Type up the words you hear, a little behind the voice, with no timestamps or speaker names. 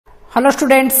Hello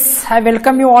students, I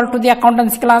welcome you all to the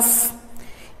accountancy class.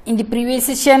 In the previous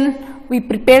session, we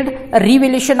prepared a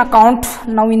revaluation account.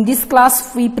 Now in this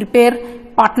class, we prepare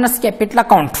partners capital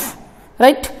account.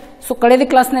 Right? So ಕಳೆದ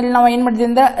class ನಲ್ಲಿ ನಾವು ಏನು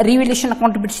ಮಾಡಿದ್ರಿಂದ revaluation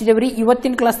account ಬಿಡಿಸಿದೇವ್ರಿ.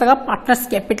 ಇವತ್ತಿನ class ದಾಗ partners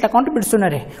capital account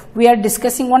ಬಿಡಿಸೋಣರಿ. We are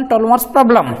discussing one 12 marks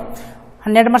problem.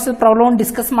 12 marks problem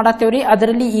discuss ಮಾಡತ್ತೇವ್ರಿ.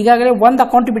 ಅದರಲ್ಲಿ ಈಗಾಗಲೇ ಒಂದು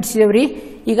ಅಕೌಂಟ್ ಬಿಡಿಸಿದೇವ್ರಿ.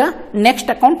 ಈಗ ನೆಕ್ಸ್ಟ್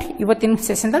ಅಕೌಂಟ್ ಇವತ್ತಿನ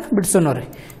ಸೆಷನ್ ದಾಗ ಬಿಡಿಸೋಣರಿ.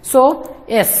 So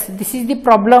S, this is the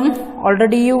problem.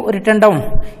 Already you return down.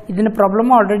 ಇದನ್ನ ಪ್ರಾಬ್ಲಮ್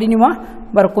ಆಲ್ರೆಡಿ ನೀವು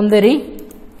ಬರ್ಕೊಂಡ್ರಿ.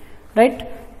 Right?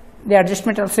 The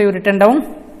adjustment also you return down.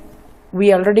 We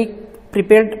already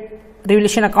prepared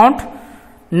revaluation account.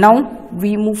 Now we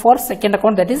move for second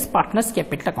account, that is partners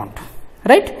capital account.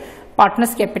 Right?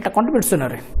 Partners capital account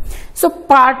bidsonare. So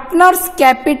partners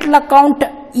capital account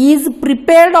is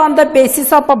prepared on the basis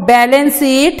of a balance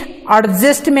sheet,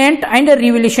 adjustment and a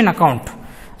revaluation account.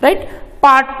 Right?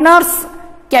 Partners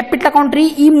capital account ರೀ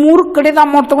ಈ ಮೂರು ಕಡೆದ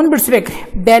amount ತಗೊಂಡು ಬಿಡಿಸ್ಬೇಕ್ರಿ.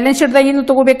 Balance sheet ದಾಗ ಏನು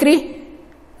ತಗೋಬೇಕ್ರಿ,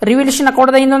 revaluation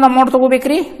account ದಾಗ ಇನ್ನೊಂದು amount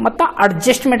ತಗೋಬೇಕ್ರಿ, ಮತ್ತು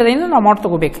ಅಡ್ಜಸ್ಟ್ಮೆಂಟ್ ದಾಗ ಇನ್ನೊಂದು ಅಮೌಂಟ್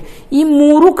ತಗೋಬೇಕ್ರಿ. ಈ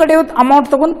ಮೂರು ಕಡೆ ಅಮೌಂಟ್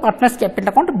ತಗೊಂಡು ಪಾರ್ಟ್ನರ್ಸ್ ಕ್ಯಾಪಿಟಲ್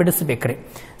ಅಕೌಂಟ್ ಬಿಡಿಸಬೇಕ್ರಿ.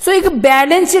 ಸೊ ಈಗ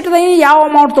ಬ್ಯಾಲೆನ್ಸ್ ಶೀಟ್ ದಾಗ ಯಾವ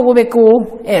ಅಮೌಂಟ್ ತಗೋಬೇಕು?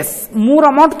 ಎಸ್, ಮೂರು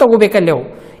ಅಮೌಂಟ್ ತಗೋಬೇಕಲ್ಲಿ. ಅವು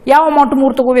ಯಾವ ಅಮೌಂಟ್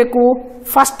ಮೂರು ತಗೋಬೇಕು?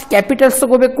 ಫಸ್ಟ್ ಕ್ಯಾಪಿಟಲ್ಸ್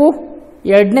ತಗೋಬೇಕು,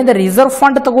 ಎರಡನೇದ ರಿಸರ್ವ್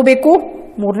ಫಂಡ್ ತಗೋಬೇಕು,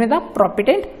 ಮೂರನೇದ ಪ್ರಾಫಿಟ್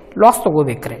ಅಂಡ್ ಲಾಸ್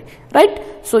ತಗೋಬೇಕ್ರಿ. ರೈಟ್?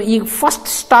 ಸೊ ಈಗ ಫಸ್ಟ್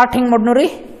ಸ್ಟಾರ್ಟ್ ಹಿಂಗೆ ಮಾಡ್ನೋರಿ,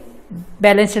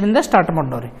 ಬ್ಯಾಲೆನ್ಸ್ ಶೀಟ್ ಇಂದ ಸ್ಟಾರ್ಟ್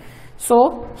ಮಾಡ್ನೋರಿ. ಸೊ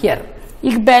ಹಿಯರ್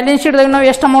ಈಗ ಬ್ಯಾಲೆನ್ಸ್ ಶೀಟ್ ದಾಗ ನಾವು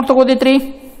ಎಷ್ಟು amount ತಗೋದೈತ್ರಿ?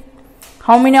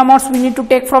 How many amounts we need to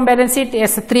take from balance sheet?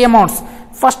 Yes, 3 amounts.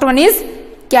 First one is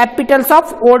capitals of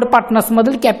old partners.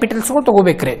 Model capitals ko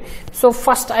tagobekre. So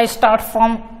first I start from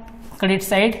credit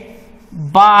side.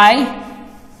 By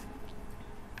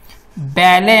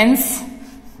balance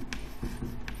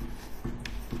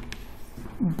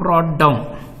brought down.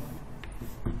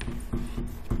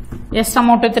 Yes,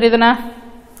 amount ಐತ್ರಿ ಇದನ್ನ.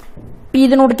 P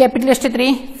the ನೋಡ್ capital ಎಷ್ಟೈತ್ರಿ?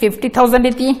 50,000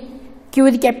 ಐತಿ. Q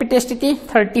the capital ಎಷ್ಟೈತಿ?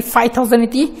 35,000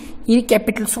 ಐತಿ. ಈ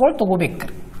capitals ಗಳು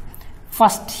ತಗೋಬೇಕ್ರಿ.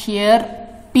 First here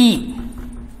P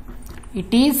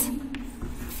it is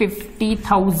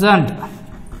 50,000.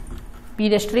 P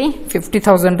the ಎಷ್ಟ್ರಿ?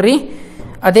 50,000 ರೀ.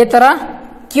 ಅದೇ ತರ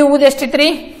Q ದ ಎಷ್ಟೈತ್ರಿ?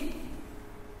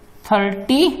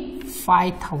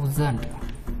 35,000.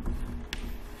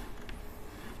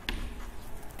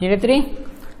 ಹೇಳಿದ್ರಿ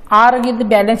ಆರ್ ಗಿದ್ದ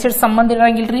ಬ್ಯಾಲೆನ್ಸ್ ಶೀಟ್ ಸಂಬಂಧ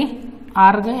ಇರಂಗಿಲ್ರಿ.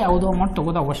 ಆರ್ಗೆ ಯಾವುದೋ ಅಮೌಂಟ್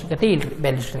ತಗೋದ ಅವಶ್ಯಕತೆ ಇಲ್ರಿ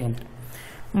ಬ್ಯಾಲೆನ್ಸ್ ಶೀಟ್.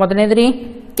 ಮೊದಲನೇದ್ರಿ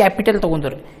ಕ್ಯಾಪಿಟಲ್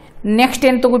ತಗೊಂಡ್ರಿ. ನೆಕ್ಸ್ಟ್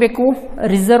ಏನು ತಗೋಬೇಕು?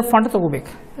 ರಿಸರ್ವ್ ಫಂಡ್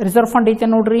ತಗೋಬೇಕು. ರಿಸರ್ವ್ ಫಂಡ್ ಐತೆ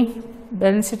ನೋಡ್ರಿ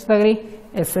ಬ್ಯಾಲೆನ್ಸ್ ಶೀಟ್ದಾಗ್ರಿ.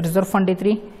 ಎಸ್, ರಿಸರ್ವ್ ಫಂಡ್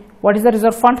ಐತ್ರಿ. What is the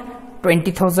reserve fund?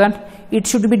 20,000. It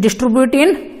should be distribute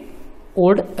in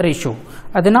old ratio.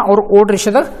 ಅದನ್ನ ಅವ್ರ ಓಲ್ಡ್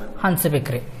ರೇಷಿಯೋದಾಗ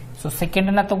ಹಂಚಬೇಕ್ರಿ. ಸೊ ಸೆಕೆಂಡ್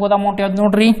ನ ತಗೋದ ಅಮೌಂಟ್ ಯಾವ್ದು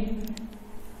ನೋಡ್ರಿ?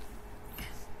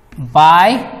 By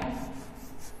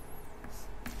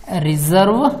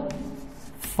reserve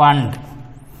fund.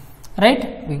 Right?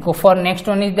 We go for next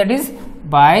one is, that is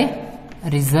by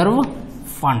reserve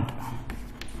fund.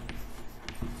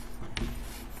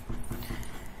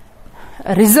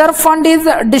 Reserve fund is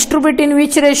distributed in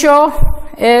which ratio?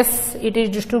 Yes, it is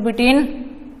distributed in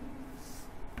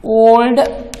old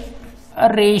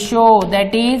ratio,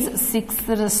 that is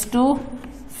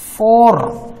 6:4.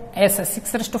 Yes,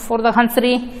 6:4 ದಾಗ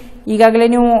ಹಂಚ್ರಿ. ಈಗಾಗಲೇ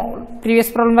ನೀವು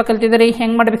previous problem ದಾಗ ಕಲ್ತಿದ್ರಿ.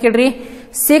 ಹೆಂಗ್ ಮಾಡ್ಬೇಕು ಹೇಳ್ರಿ?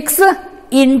 6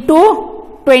 into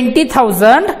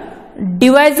 20,000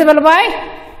 divisible by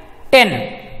 10.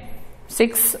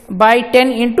 6 by 10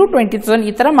 into 20,000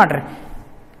 ಈ ತರ ಮಾಡ್ರಿ.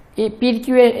 P Q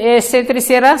ಎಷ್ಟು ಐತ್ರಿ?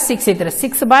 ಸೇರ 6 ಐತ್ರಿ.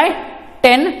 6 by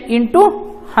 10 into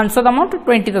ಹಂಸೋದ amount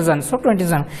 20,000. So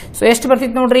 20,000. So ಎಷ್ಟು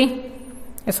ಬರ್ತಿತ್ತು ನೋಡ್ರಿ?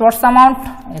 S, what's the amount?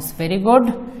 S, very good.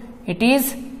 It is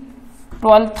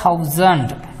 12,000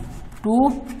 to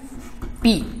P.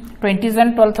 20,000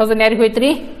 12,000 ಯಾರಿಗೆ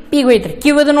ಹೋಯ್ತ್ರಿ? P ಗೆ ಹೋಯ್ತ್ರಿ. Q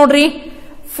ಅದು ನೋಡ್ರಿ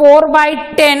 4 by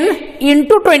 10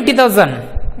 into 20,000.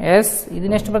 ಎಸ್,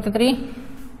 ಇದನ್ನ ಎಷ್ಟು ಬರ್ತೈತ್ರಿ?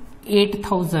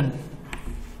 8,000.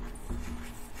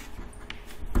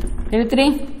 ಹೇಳ್ತ್ರಿ?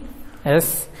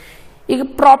 ಎಸ್. ಈಗ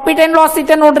ಪ್ರಾಫಿಟ್ ಅಂಡ್ ಲಾಸ್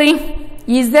ಐತೆ ನೋಡ್ರಿ.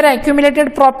 Is there accumulated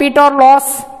profit or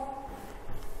loss?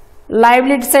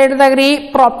 Liability side ದಾಗ್ರಿ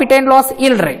profit and loss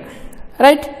ಇಲ್ರಿ.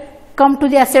 Right? Come to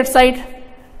the asset side.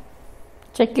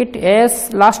 Check it. S,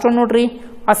 last one ನೋಡ್ರಿ,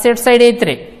 ಅಸೆಟ್ ಸೈಡ್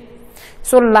ಐತ್ರಿ.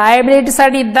 So liability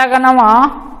side ಇದ್ದಾಗ ನಾವು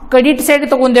credit side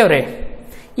ತಗೊಂಡೇವ್ರಿ.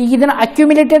 ಈಗ ಇದನ್ನ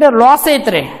accumulated loss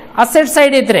ಐತ್ರಿ, asset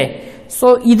side ಐತ್ರಿ. So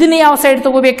ಇದನ್ನ ಯಾವ ಸೈಡ್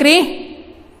ತಗೋಬೇಕ್ರಿ?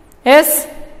 S,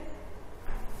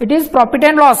 it is profit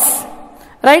and loss.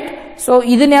 Right? So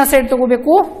ಇದನ್ನ ಯಾವ ಸೈಡ್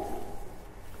ತಗೋಬೇಕು?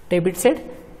 ಡೆಬಿಟ್ ಸೈಡ್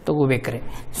ತಗೋಬೇಕ್ರಿ.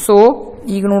 ಸೊ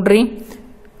ಈಗ ನೋಡ್ರಿ,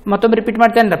 ಮತ್ತೊಮ್ಮೆ ರಿಪೀಟ್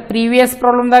ಮಾಡ್ತೇನೆ. ಪ್ರೀವಿಯಸ್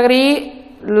ಪ್ರಾಬ್ಲಮ್ದಾಗ್ರಿ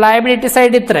ಲಯಬಿಲಿಟಿ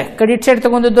ಸೈಡ್ ಇತ್ರಿ, ಕ್ರೆಡಿಟ್ ಸೈಡ್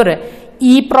ತಗೊಂಡಿದ್ದವ್ರಿ.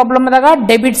 ಈ ಪ್ರಾಬ್ಲಮ್ ದಾಗ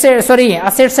ಡೆಬಿಟ್ ಸೈಡ್, ಸಾರಿ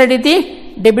ಅಸೆಟ್ ಸೈಡ್ ಐತಿ,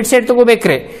 ಡೆಬಿಟ್ ಸೈಡ್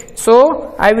ತಗೋಬೇಕ್ರಿ. So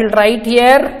I will write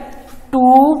here 2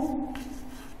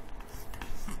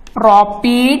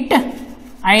 profit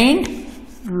and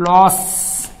loss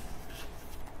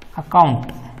account.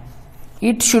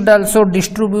 It should also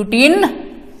distribute in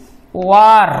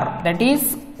OR, that is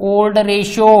old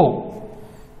ratio.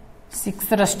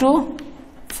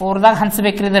 6:4 ದಾಗ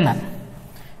ಹಂಚಬೇಕ್ರಿ ಇದನ್ನ.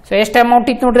 So ಎಷ್ಟು amount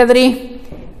ಇತ್ತು ನೋಡ್ರಿ ಅದ್ರಿ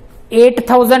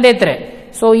 8000 ಐತ್ರಿ.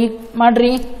 ಸೊ ಈಗ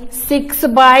ಮಾಡ್ರಿ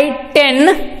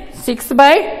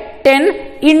 6/10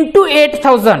 into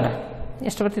 8000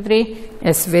 ಎಷ್ಟು ಬರ್ತೈತ್ರಿ?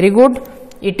 S, very good.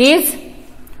 It is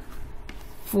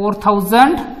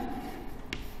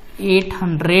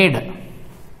 4800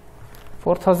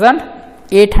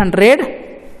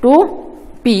 to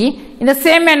P. In the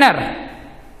same manner,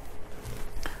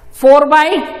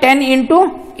 4/10 into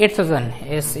 8000.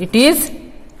 Yes, it is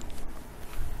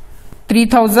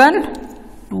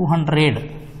 3200.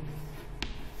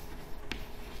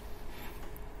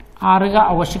 Araga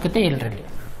ಅವಶ್ಯಕತೆ ಇಲ್ರಿ,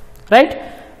 ರೈಟ್?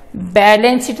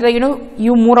 ಬ್ಯಾಲೆನ್ಸ್ ಶೀಟ್ದಾಗಿನು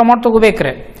ಇವು 3 ಅಮೌಂಟ್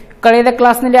ತಗೋಬೇಕ್ರಿ. ಕಳೆದ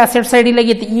ಕ್ಲಾಸ್ನಲ್ಲಿ ಅಸೆಟ್ ಸೈಡ್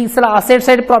ಇಲ್ಲಾಗಿತ್ತು. ಈ ಸಲ asset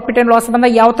side profit and loss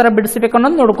ಬಂದಾಗ ಯಾವ ಥರ ಬಿಡಿಸ್ಬೇಕು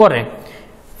ಅನ್ನೋದು ನೋಡ್ಕೋರಿ.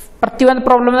 ಪ್ರತಿಯೊಂದು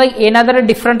ಪ್ರಾಬ್ಲಮ್ದಾಗ ಏನಾದರೂ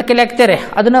ಡಿಫ್ರೆಂಟ್ ಕಲಿಯಾಕ್ತಾರೆ,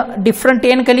 ಅದನ್ನ ಡಿಫ್ರೆಂಟ್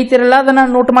ಏನು ಕಲಿತೀರಲ್ಲ ಅದನ್ನು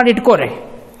ನೋಟ್ ಮಾಡಿ ಇಟ್ಕೋರಿ.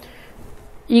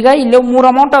 ಈಗ ಇಲ್ಲೇ 3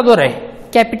 ಅಮೌಂಟ್ ಅದವ್ರಿ.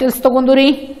 ಕ್ಯಾಪಿಟಲ್ಸ್ ತೊಗೊಂಡ್ರಿ,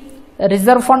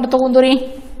 ರಿಸರ್ವ್ ಫಂಡ್ ತೊಗೊಂಡ್ರಿ,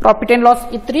 ಪ್ರಾಫಿಟ್ ಆ್ಯಂಡ್ ಲಾಸ್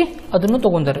ಇತ್ರಿ, ಅದನ್ನು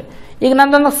ತೊಗೊಂಡ್ರಿ. ಈಗ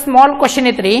ನಂದೊಂದು ಸ್ಮಾಲ್ ಕ್ವಶನ್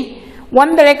ಐತ್ರಿ.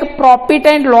 ಒಂದು ವೇಳೆ profit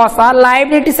and loss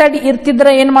liability side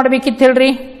ಇರ್ತಿದ್ರೆ ಏನು ಮಾಡಬೇಕಿತ್ತು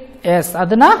ಹೇಳ್ರಿ? ಎಸ್,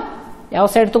 ಅದನ್ನ ಯಾವ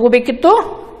ಸೈಡ್ ತಗೋಬೇಕಿತ್ತು?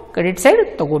 Credit side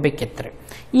ತಗೋಬೇಕಿತ್ತು.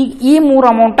 ಈಗ ಈ 3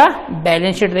 ಅಮೌಂಟ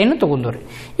ಬ್ಯಾಲೆನ್ಸ್ ಶೀಟ್ದೇನು ತೊಗೊಂಡ್ರಿ.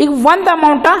 ಈಗ ಒಂದು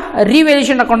ಅಮೌಂಟ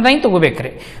ರಿವ್ಯಾಲ್ಯೂಷನ್ ಅಕೌಂಟ್ದಾಗ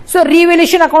ತಗೋಬೇಕ್ರಿ. ಸೊ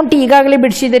ರಿವ್ಯಾಲ್ಯೂಷನ್ ಅಕೌಂಟ್ ಈಗಾಗಲೇ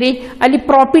ಬಿಡಿಸಿದಿರಿ. ಅಲ್ಲಿ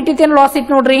ಪ್ರಾಫಿಟ್ ಇತ್ತೇನು ಲಾಸ್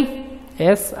ಇತ್ತು ನೋಡ್ರಿ?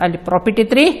 ಎಸ್, ಅಲ್ಲಿ ಪ್ರಾಫಿಟ್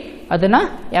ಇತ್ರಿ. ಅದನ್ನ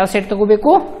ಯಾವ ಸೈಡ್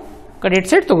ತಗೋಬೇಕು? ಕ್ರೆಡಿಟ್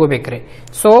ಸೈಡ್ ತಗೋಬೇಕ್ರಿ.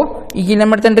 ಸೊ ಈಗ ಏನು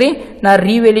ಮಾಡ್ತೇನೆ ರೀ, ನಾ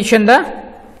ರಿವ್ಯಾಲ್ಯೂಷನ್ದ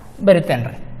ಬರಿತೇನೆ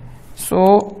ರೀ. So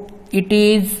it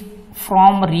is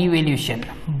from revaluation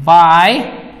by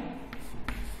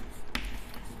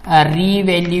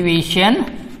revaluation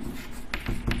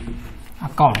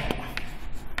account.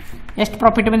 ಎಷ್ಟು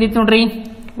ಪ್ರಾಫಿಟ್ ಬಂದಿತ್ತು ನೋಡ್ರಿ?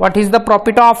 What is the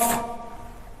profit of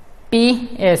P?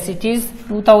 S, it is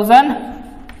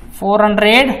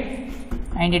 2400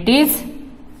 and it is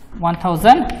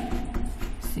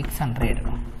 1600,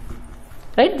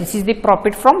 right? This is the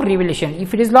profit from revaluation. If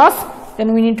it is loss, then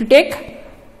we need to take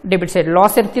debit side.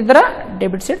 Loss ಇರ್ತಿದ್ರೆ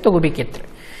debit side ತಗೋಬೇಕಿತ್ತು.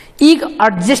 ಈಗ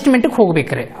ಅಡ್ಜಸ್ಟ್ಮೆಂಟ್ಗೆ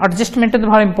ಹೋಗ್ಬೇಕ್ರಿ. Adjustment ಅದು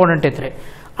ಭಾಳ important ಐತ್ರಿ.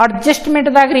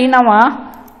 ಅಡ್ಜಸ್ಟ್ಮೆಂಟ್ದಾಗ ರೀ ನಾವು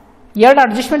 2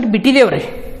 adjustment ಬಿಟ್ಟಿದ್ದೇವ್ರಿ.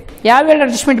 ಯಾವ 2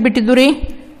 adjustment ಬಿಟ್ಟಿದ್ದು ರೀ?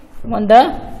 ಒಂದು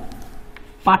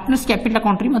ಪಾರ್ಟ್ನರ್ಸ್ ಕ್ಯಾಪಿಟಲ್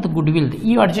ಅಕೌಂಟ್ ರೀ ಮತ್ತು ಗುಡ್ವಿಲ್.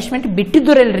 ಈ ಅಡ್ಜಸ್ಟ್ಮೆಂಟ್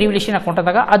ಬಿಟ್ಟಿದ್ದು ರಿವ್ಯಾಲ್ಯೂಷನ್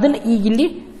ಅಕೌಂಟ್ದಾಗ ಅದನ್ನು ಈಗ ಇಲ್ಲಿ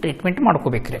treatment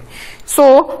ಮಾಡ್ಕೋಬೇಕ್ರಿ. So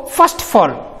first of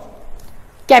all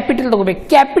capital ತಗೋಬೇಕು.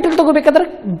 ಕ್ಯಾಪಿಟಲ್ ತಗೋಬೇಕಾದ್ರೆ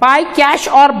ಬೈ ಕ್ಯಾಶ್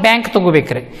ಆರ್ ಬ್ಯಾಂಕ್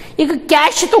ತಗೋಬೇಕ್ರಿ. ಈಗ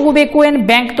ಕ್ಯಾಶ್ ತಗೋಬೇಕು ಏನು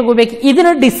ಬ್ಯಾಂಕ್ ತಗೋಬೇಕು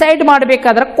ಇದನ್ನ ಡಿಸೈಡ್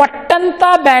ಮಾಡಬೇಕಾದ್ರೆ ಕೊಟ್ಟಂತ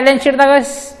ಬ್ಯಾಲೆನ್ಸ್ ಶೀಟ್ದಾಗ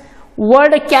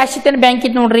ವರ್ಡ್ ಕ್ಯಾಶ್ ಇತ್ತೇನು ಬ್ಯಾಂಕ್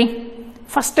ಇತ್ತು ನೋಡ್ರಿ?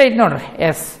 ಫಸ್ಟ್ ಐತಿ ನೋಡ್ರಿ.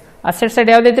 S, asset side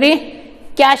ಯಾವ್ದೈತ್ರಿ?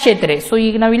 ಕ್ಯಾಶ್ ಐತ್ರಿ. ಸೊ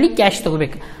ಈಗ ನಾವು ಇಲ್ಲಿ ಕ್ಯಾಶ್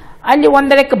ತಗೋಬೇಕು. ಅಲ್ಲಿ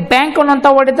ಒಂದೆರಕ್ಕೆ ಬ್ಯಾಂಕ್ ಅನ್ನೋಂಥ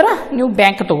ವರ್ಡ್ ಇದ್ರೆ ನೀವು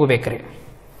ಬ್ಯಾಂಕ್ ತಗೋಬೇಕ್ರಿ,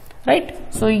 ರೈಟ್?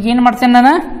 ಸೊ ಈಗ ಏನು ಮಾಡ್ತೇನೆ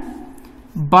ನಾನು?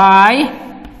 By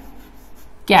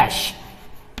cash.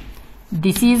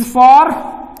 This is for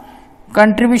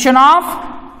contribution of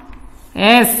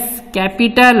S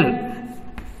capital.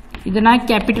 ಇದನ್ನ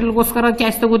ಕ್ಯಾಪಿಟಲ್ಗೋಸ್ಕರ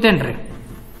ಕ್ಯಾಶ್ ತಗೋತೇನ್ರಿ.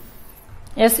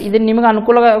 ಎಸ್, ಇದನ್ನ ನಿಮಗೆ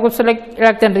ಅನುಕೂಲ ಆಗೋ ಸಲಕ್ಕೆ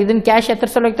ಹೇಳಾಕ್ತೇನೆ ರೀ. ಇದನ್ನ ಕ್ಯಾಶ್ ಎತ್ತರ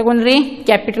ಸಲಕ್ಕೆ ತಗೊಂಡ್ರಿ?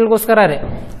 ಕ್ಯಾಪಿಟಲ್ಗೋಸ್ಕರ ರೀ.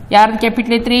 ಯಾರ್ದು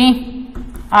ಕ್ಯಾಪಿಟಲ್ ಐತ್ರಿ?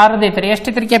 ಆರ್ದು ಐತ್ರಿ. ಎಷ್ಟು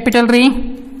ಐತ್ರಿ ಕ್ಯಾಪಿಟಲ್ ರೀ?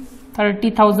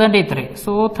 30,000 ಐತ್ರಿ.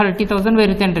 ಸೊ 30,000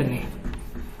 ಬರೀತೇನ್ರಿ ರೀ,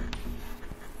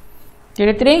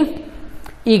 ತಿಳಿತ್ರಿ?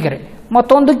 ಈಗ ರೀ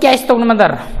ಮತ್ತೊಂದು ಕ್ಯಾಶ್ ತಗೊಂಡು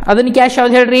ಬಂದಾರ. ಅದನ್ನ ಕ್ಯಾಶ್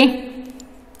ಯಾವ್ದು ಹೇಳ್ರಿ?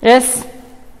 S,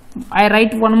 I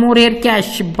right one more air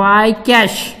cash. By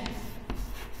cash.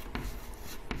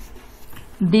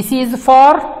 This is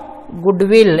for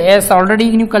goodwill. S, already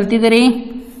ಈಗ ನೀವು ಕಲ್ತಿದ್ದೀರಿ.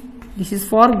 This is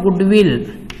for goodwill.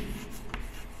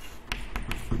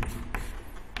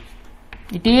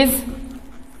 It is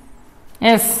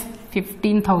S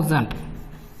 15,000.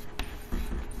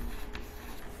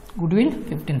 Goodwill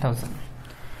 15,000.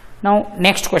 ನಾವು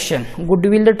next question.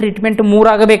 Goodwill the treatment 3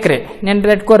 ಆಗಬೇಕ್ರಿ.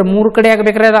 ನೆನ್ಪಿಟ್ಕೋರಿ, 3 ಕಡೆ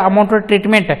ಆಗಬೇಕ್ರಿ ಅದು ಅಮೌಂಟ್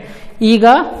ಟ್ರೀಟ್ಮೆಂಟ್. ಈಗ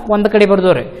ಒಂದು ಕಡೆ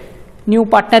ಬರ್ದವ್ರಿ. ನೀವು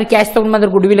ಪಾರ್ಟ್ನರ್ ಕ್ಯಾಶ್ ತಗೊಂಡ್ ಬಂದ್ರೆ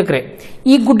ಗುಡ್ವಿಲ್ಕ್ರಿ.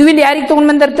 ಈ ಗುಡ್ವಿಲ್ ಯಾರಿಗೆ ತಗೊಂಡ್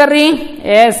ಬಂದಿರ್ತಾರ್ರಿ?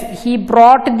 S, he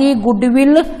brought the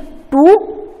goodwill to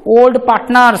old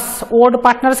partners. Old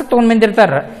partners ತಗೊಂಡ್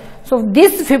ಬಂದಿರ್ತಾರ. So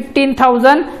this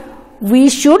 15,000 we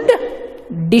should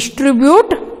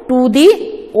distribute to the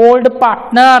old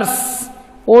partners.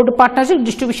 Old partners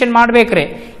distribution ಮಾಡ್ಬೇಕ್ರಿ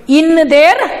in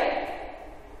their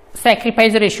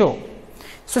sacrifice ratio.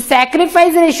 So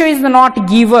sacrifice ratio is not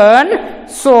given.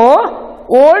 So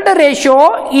old ratio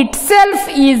itself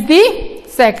is the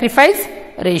sacrifice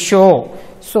ratio.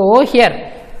 So here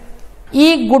ಈ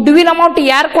goodwill amount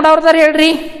ಯಾರು ಕೊಡೋರ್ದಾರ ಹೇಳ್ರಿ?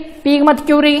 P ಮತ್ತು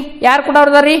Q ರೀ ಯಾರು ಕೂಡ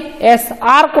ಅವ್ರದಾರಿ S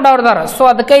R ಕೂಡ ಅವ್ರದಾರ. So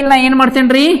ಅದಕ್ಕೆ ಇಲ್ಲಿ ನಾ ಏನು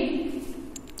ಮಾಡ್ತೇನೆ ರೀ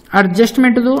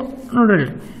ಅಡ್ಜಸ್ಟ್ಮೆಂಟ್ದು ನೋಡ್ರಿ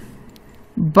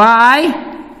by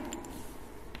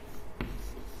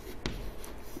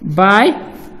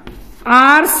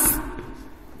R's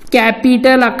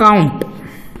capital account.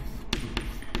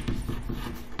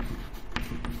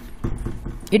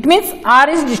 It means R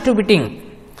is distributing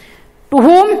to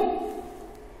whom?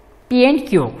 P and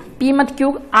Q. P ಮತ್ತು Q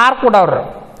R ಕೊಡವ್ರ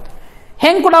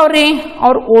ಹೆಂಗೆ ಕೊಡವ್ರಿ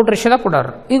ಅವ್ರು ಓಲ್ಡ್ ರೇಷಿಯೋದಾಗ ಕೊಡವ್ರ.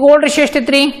 ಈಗ ಓಲ್ಡ್ ರೇಷಿಯೋ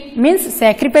ಎಷ್ಟೈತ್ರಿ means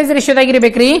sacrifice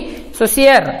ರೇಷಿಯೋದಾಗಿರ್ಬೇಕ್ರಿ. So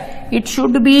ಸಿಯರ್ it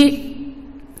should be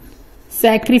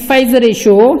sacrifice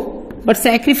ratio, but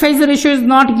sacrifice ratio is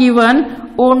not given,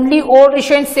 only old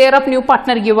ratio and share of new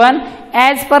partner given.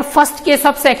 As per first case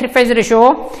of sacrifice ratio,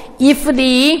 if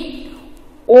the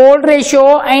old ratio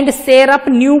and share of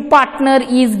new partner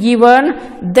is given,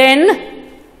 then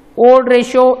old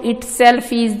ratio itself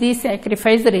is the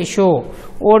sacrifice ratio.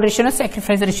 Old ratio na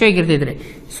sacrifice ratio ಆಗಿರ್ತೈತ್ರಿ.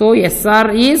 So SR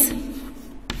is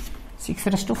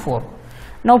 6:4.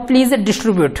 Now please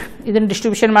distribute. ಇದನ್ನ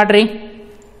distribution ಮಾಡ್ರಿ.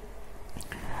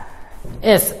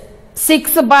 Yes,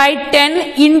 6/10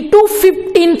 into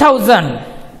 15,000.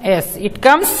 Yes, it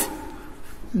comes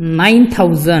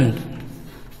 9,000.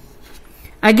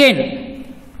 Again,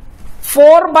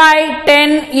 4/10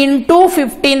 into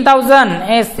 15,000.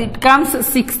 Yes, it comes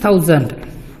 6,000.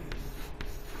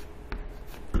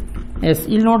 Yes,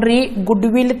 ಇಲ್ಲಿ ನೋಡ್ರಿ good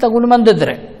will ತಗೊಂಡು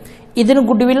ಬಂದಿದ್ರೆ ಇದನ್ನು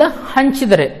good will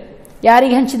ಹಂಚಿದ್ರೆ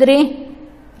ಯಾರಿಗೆ ಹಂಚಿದ್ರಿ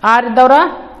R ಇದ್ದವ್ರ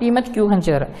P ಮತ್ತು Q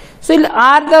ಹಂಚಿದಾರೆ. So ಇಲ್ಲಿ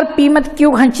ಆರ್ ದವ್ರ ಪಿ ಮತ್ತು ಕ್ಯೂ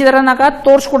ಹಂಚಿದಾರ ನಾಗ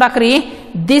ತೋರ್ಸ್ಕೊಡಾಕ್ರಿ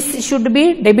ದಿಸ್ ಶುಡ್ ಬಿ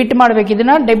ಡೆಬಿಟ್ ಮಾಡ್ಬೇಕು,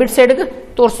 ಇದನ್ನ ಡೆಬಿಟ್ ಸೈಡ್ಗೆ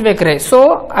ತೋರಿಸ್ಬೇಕ್ರಿ. So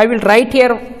I will write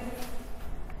here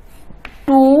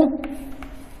to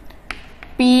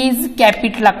piece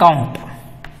capital account.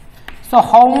 So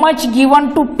how much given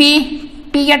to P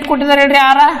at ಕೊಟ್ಟಿದ್ದಾರೆ ಹೇಳ್ರಿ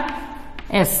ಆರ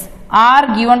S are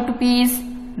given to P is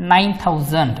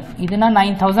 9,000. ಇದನ್ನ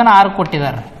 9,000 ಆರ್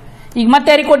ಕೊಟ್ಟಿದ್ದಾರೆ. ಈಗ ಮತ್ತೆ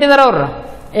ಯಾರಿಗೆ ಕೊಟ್ಟಿದ್ದಾರೆ ಅವ್ರು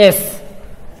S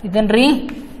ಇದನ್ರಿ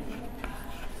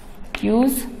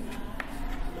use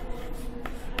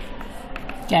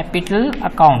capital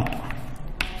account.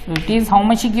 So it is how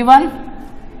much given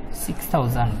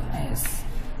 6,000. Yes,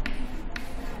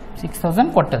 6,000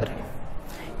 ಕೊಟ್ಟಿದ್ರಿ.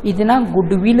 ಇದನ್ನ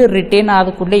ಗುಡ್ ವಿಲ್ ರಿಟೇನ್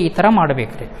ಆದ ಕೂಡಲೇ ಈ ಥರ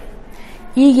ಮಾಡಬೇಕ್ರಿ.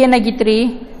 ಈಗ ಏನಾಗಿತ್ರಿ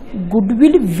ಗುಡ್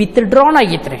ವಿಲ್ ವಿತ್ಡ್ರಾನ್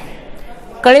ಆಗಿತ್ರಿ.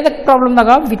 ಕಳೆದ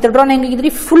ಪ್ರಾಬ್ಲಮ್ದಾಗ ವಿತ್ಡ್ರಾನ್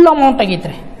ಹೆಂಗಾಗಿದ್ರಿ ಫುಲ್ ಅಮೌಂಟ್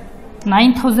ಆಗಿತ್ರಿ.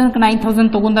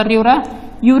 9,000 ತೊಗೊಂಡಾರ್ರಿ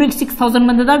ಇವ್ರಿಗೆ 6,000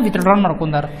 ಬಂದದ ವಿತ್ಡ್ರಾನ್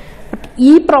ಮಾಡ್ಕೊಂಡಾರ. ಬಟ್ ಈ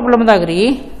ಪ್ರಾಬ್ಲಮ್ದಾಗ ರೀ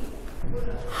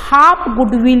half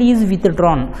good will is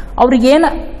withdrawn. ಅವ್ರಿಗೇನು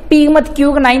ಪಿ ಮತ್ತು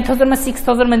ಕ್ಯೂಗೆ 9,000 ಮತ್ತು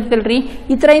 6,000 ಬಂದಿತ್ತಲ್ರಿ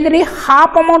ಈ ಥರ ಇದ್ರಿ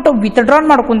half amount withdrawn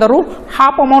ಮಾಡ್ಕೊಂಡಾರು,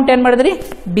 half amount ಏನು ಮಾಡಿದ್ರಿ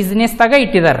ಬಿಸ್ನೆಸ್ದಾಗ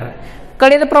ಇಟ್ಟಿದ್ದಾರೆ.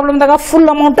 ಕಳೆದ ಪ್ರಾಬ್ಲಮ್ದಾಗ ಫುಲ್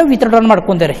ಅಮೌಂಟ್ ವಿತ್ಡ್ರಾನ್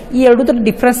ಮಾಡ್ಕೊಂಡಾರೆ. ಈ ಎರಡೂದ್ರ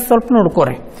ಡಿಫ್ರೆನ್ಸ್ ಸ್ವಲ್ಪ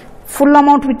ನೋಡ್ಕೋರಿ. ಫುಲ್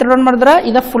ಅಮೌಂಟ್ ವಿತ್ಡ್ರಾನ್ ಮಾಡಿದ್ರೆ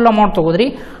ಇದ ಫುಲ್ ಅಮೌಂಟ್ ತಗೋದ್ರಿ,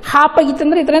 ಹಾಫ್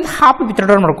ಆಗಿತ್ತಂದ್ರೆ ಇದರಿಂದ ಹಾಫ್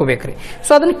ವಿತ್ಡ್ರಾನ್ ಮಾಡ್ಕೋಬೇಕ್ರಿ.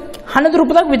 ಸೊ ಅದನ್ನ ಹಣದ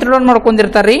ರೂಪದಾಗ ವಿತ್ಡ್ರಾನ್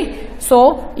ಮಾಡ್ಕೊಂಡಿರ್ತಾರ್ರಿ. ಸೊ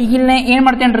ಈಗ ಇಲ್ಲಿ ಏನು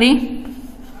ಮಾಡ್ತೇನ್ರಿ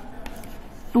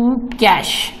to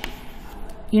cash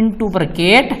into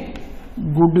bracket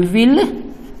goodwill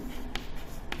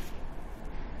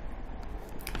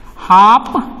half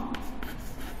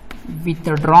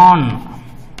withdrawn,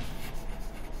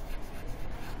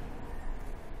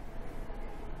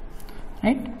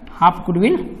 right? Half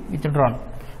goodwill withdrawn,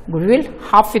 goodwill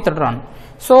half withdrawn.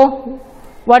 So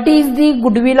what is the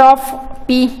goodwill of P?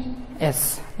 S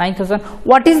 9,000.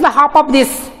 What is the half of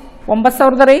this?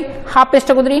 9,000 ರೀ half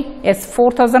ಎಷ್ಟಾಗೋದ್ರಿ S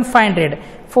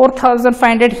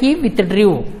 4,500 he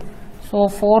withdrew. So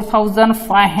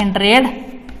 4,500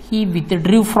 he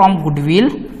withdrew from goodwill.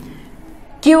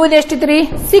 Q ಇದು ಎಷ್ಟಿತ್ತು ರೀ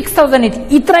 6,000 ಇತ್ತು.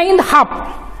 ಇದ್ರಿಂದ half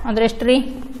ಅಂದ್ರೆ ಎಷ್ಟು ರೀ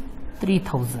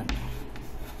 3,000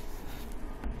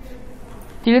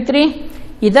 ತಿಳಿತ್ರಿ.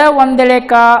 ಇದ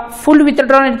ಒಂದೆಳೆಕ ಫುಲ್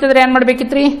ವಿತ್ಡ್ರಾನ್ ಇರ್ತದ್ರೆ ಏನ್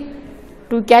ಮಾಡ್ಬೇಕಿತ್ರಿ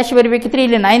ಟು ಕ್ಯಾಶ್ ಬರೀಬೇಕಿತ್ರಿ.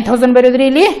 ಇಲ್ಲಿ 9,000 ಬರೆಯೋದ್ರಿ,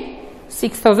 ಇಲ್ಲಿ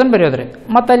 6,000 ಬರೆಯೋದ್ರಿ,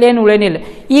 ಮತ್ತೆ ಅಲ್ಲಿ ಏನು ಉಳೇನಿಲ್ಲ.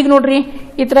 ಈಗ ನೋಡ್ರಿ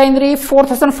ಈ ಥರ ಏನ್ರಿ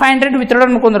 4,500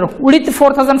 ವಿತ್ಡ್ರಾನ್ ಮಾಡ್ಕೊಂಡ್ರು, ಉಳಿತು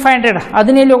 4,500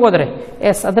 ಅದನ್ನ ಎಲ್ಲಿ ಹೋಗೋದ್ರಿ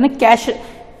ಎಸ್ ಅದನ್ನ ಕ್ಯಾಶ್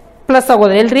ಪ್ಲಸ್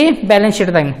ಆಗೋದ್ರಿ ಎಲ್ರಿ ಬ್ಯಾಲೆನ್ಸ್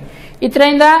ಶೀಟ್ದಾಗ. ಈ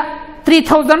ಥರದಿಂದ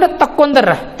 3,000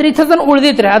 ತಕ್ಕೊಂಡ್ರ 3,000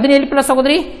 ಉಳಿದಿತ್ರಿ ಅದನ್ನ ಎಲ್ಲಿ ಪ್ಲಸ್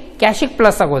ಆಗೋದ್ರಿ ಕ್ಯಾಶಿಗೆ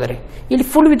ಪ್ಲಸ್ ಆಗೋದ್ರಿ. ಇಲ್ಲಿ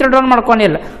ಫುಲ್ ವಿತ್ಡ್ರಾನ್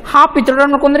ಮಾಡ್ಕೊಂಡಿಲ್ಲ, ಹಾಫ್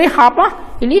ವಿತ್ಡ್ರಾನ್ ಮಾಡ್ಕೊಂಡ್ರಿ, ಹಾಫ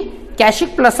ಇಲ್ಲಿ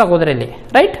ಕ್ಯಾಶಿಗೆ ಪ್ಲಸ್ ಆಗೋದ್ರಿ ಇಲ್ಲಿ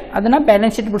ರೈಟ್. ಅದನ್ನ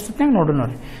ಬ್ಯಾಲೆನ್ಸ್ ಶೀಟ್ ಬಿಡಿಸುತ್ತೆ ನೋಡು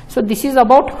ನೋಡಿ. So this is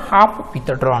about half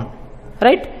withdrawn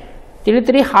right.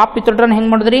 ತಿಳಿತ್ರಿ half withdrawn ಹೆಂಗೆ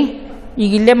ಮಾಡಿದ್ರಿ.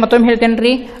 ಈಗ ಇಲ್ಲೇ ಮತ್ತೊಮ್ಮೆ ಹೇಳ್ತೇನೆ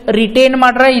ರೀ, ರಿಟೇನ್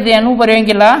ಮಾಡ್ರೆ ಇದೇನೂ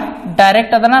ಬರೆಯೋಂಗಿಲ್ಲ,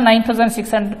 ಡೈರೆಕ್ಟ್ ಅದನ್ನ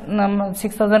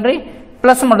 9,600 ರೀ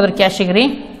ಪ್ಲಸ್ ಮಾಡಿದ್ರಿ ಕ್ಯಾಶಿಗೆ ರೀ.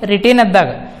 ರಿಟೇನ್ ಇದ್ದಾಗ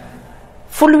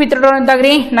ಫುಲ್ ವಿತ್ಡ್ರಾನ್ ಇದ್ದಾಗ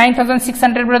ರೀ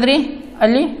 9,600 ಬಿಡೋದ್ರಿ,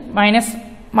 ಅಲ್ಲಿ ಮೈನಸ್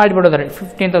ಮಾಡಿಬಿಡೋದ್ರಿ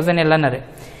 15,000 ಎಲ್ಲನ ರೀ.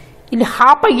 ಇಲ್ಲಿ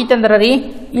ಹಾಫ್ ಆಗಿತ್ತಂದ್ರೆ ರೀ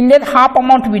ಇಲ್ಲೇದು ಹಾಫ್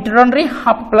ಅಮೌಂಟ್ ವಿತ್ಡ್ರಾನ್ ರೀ,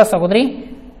 half plus ಆಗೋದ್ರಿ.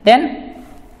 Then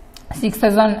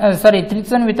 6,000 sorry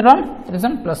 3,000 withdrawn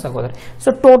 3,000 plus ಆಗೋದ್ರಿ. So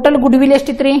total good will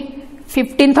ಎಷ್ಟಿತ್ರಿ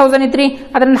 15,000 ಐತ್ರಿ.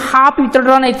 ಅದ್ರನ್ನ ಹಾಫ್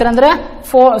ವಿತ್ಡ್ರಾನ್ ಐತ್ರಿ ಅಂದ್ರೆ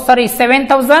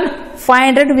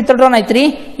 7,500 ವಿತ್ಡ್ರಾನ್ ಐತ್ರಿ.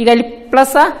 ಈಗ ಇಲ್ಲಿ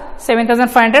ಪ್ಲಸ್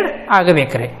 7,500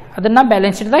 ಆಗಬೇಕ್ರಿ. ಅದನ್ನ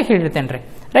ಬ್ಯಾಲೆನ್ಸ್ ಶೀಟ್ದಾಗ ಹೇಳಿರ್ತೇನೆ ರೀ.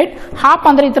 ರೈಟ್, ಹಾಫ್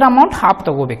ಅಂದ್ರೆ ಈ ತರ ಅಮೌಂಟ್ ಹಾಫ್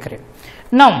ತಗೋಬೇಕ್ರಿ.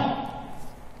 ನಾವು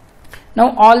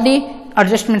all the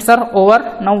adjustments R over.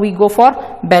 ನಾವು we go for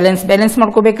balance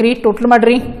ಮಾಡ್ಕೋಬೇಕ್ರಿ. Total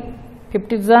ಮಾಡ್ರಿ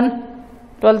 50,000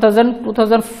 12,000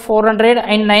 2,400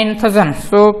 and 9,000.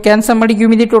 So can somebody give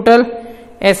me the total?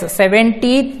 Yes,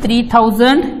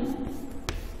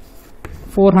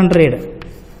 73,400.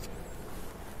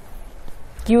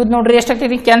 Q ನೋಡ್ರಿ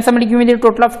ಎಷ್ಟಾಗ್ತೈತಿ? Can somebody give me the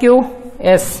total of Q?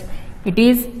 Yes, it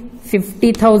is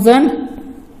 50,000.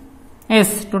 Yes,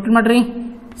 total ಮಾಡ್ರಿ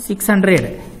 600.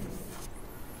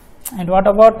 And what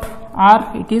about R?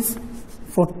 It is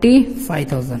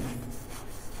 45,000.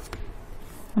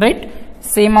 Right?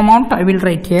 Same amount I will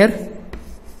write here.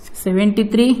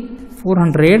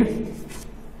 73,400,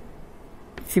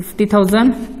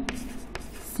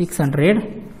 50,600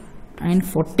 and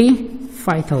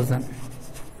 45,000.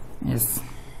 Yes.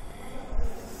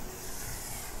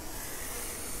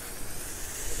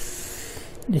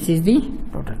 This is the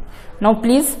total. Now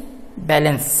please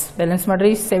balance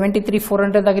ಮಾಡ್ರಿ.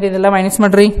 73,400 agri ಇದೆಲ್ಲ minus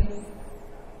ಮಾಡ್ರಿ.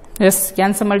 Yes,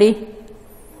 can somebody?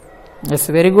 Yes,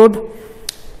 very good.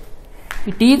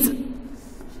 It is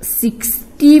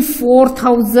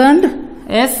 64,000.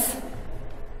 Yes,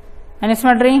 minus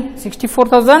ಮಾಡ್ರಿ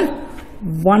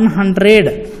 64,100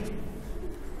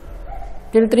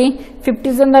 till 3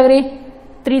 50,000 agri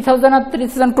 3,000 or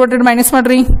 3,200 minus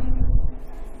ಮಾಡ್ರಿ.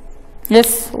 Yes,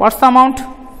 what's the amount?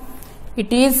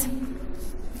 It is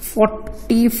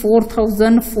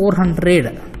 44,400.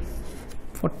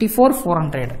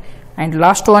 44,400 and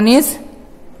last one is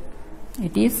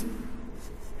it is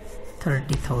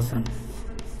 30,000.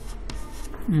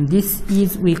 And this is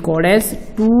we call as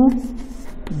to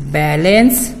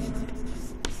balance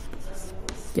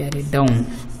carry down.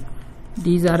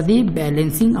 These are the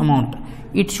balancing amount.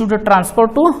 It should transfer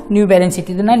to new balance sheet.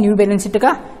 ಇದನ್ನ new balance sheet ಗ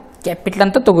capital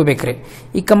ಅಂತ ತಗೋಬೇಕ್ರಿ.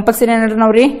 ಈ compulsory ಏನ್ರಿ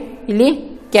ನಾವ್ರಿ ಇಲ್ಲಿ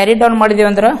carry down ಮಾಡಿದೇವೆ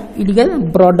ಅಂದ್ರೆ ಇಲ್ಲಿಗೆ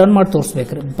brought down ಮಾಡಿ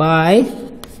ತೋರಿಸ್ಬೇಕ್ರಿ. By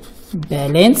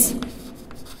balance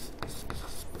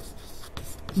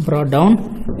brought down,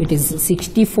 it is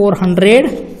 6,400,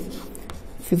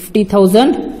 50,000,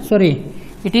 sorry,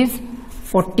 it is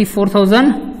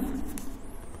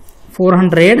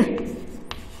 44,400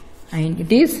 and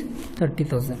it is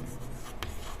 30,000.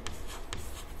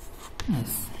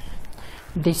 Yes,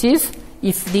 this is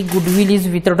if the goodwill is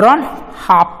withdrawn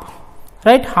half,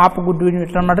 right? Half goodwill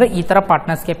withdrawn ಮಾಡ್ರೆ ಈ ತರ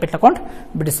ಪಾರ್ಟ್ನರ್ಸ್ ಕ್ಯಾಪಿಟಲ್ ಅಕೌಂಟ್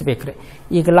ಬಿಡಿಸಬೇಕ್ರಿ.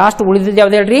 ಈಗ last ಉಳಿದಿದ್ದು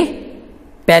ಯಾವ್ದು ಹೇಳ್ರಿ?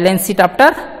 Balance sheet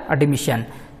after admission.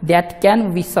 That can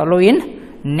we follow in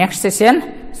next session.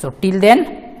 So till then,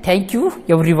 thank you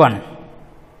everyone.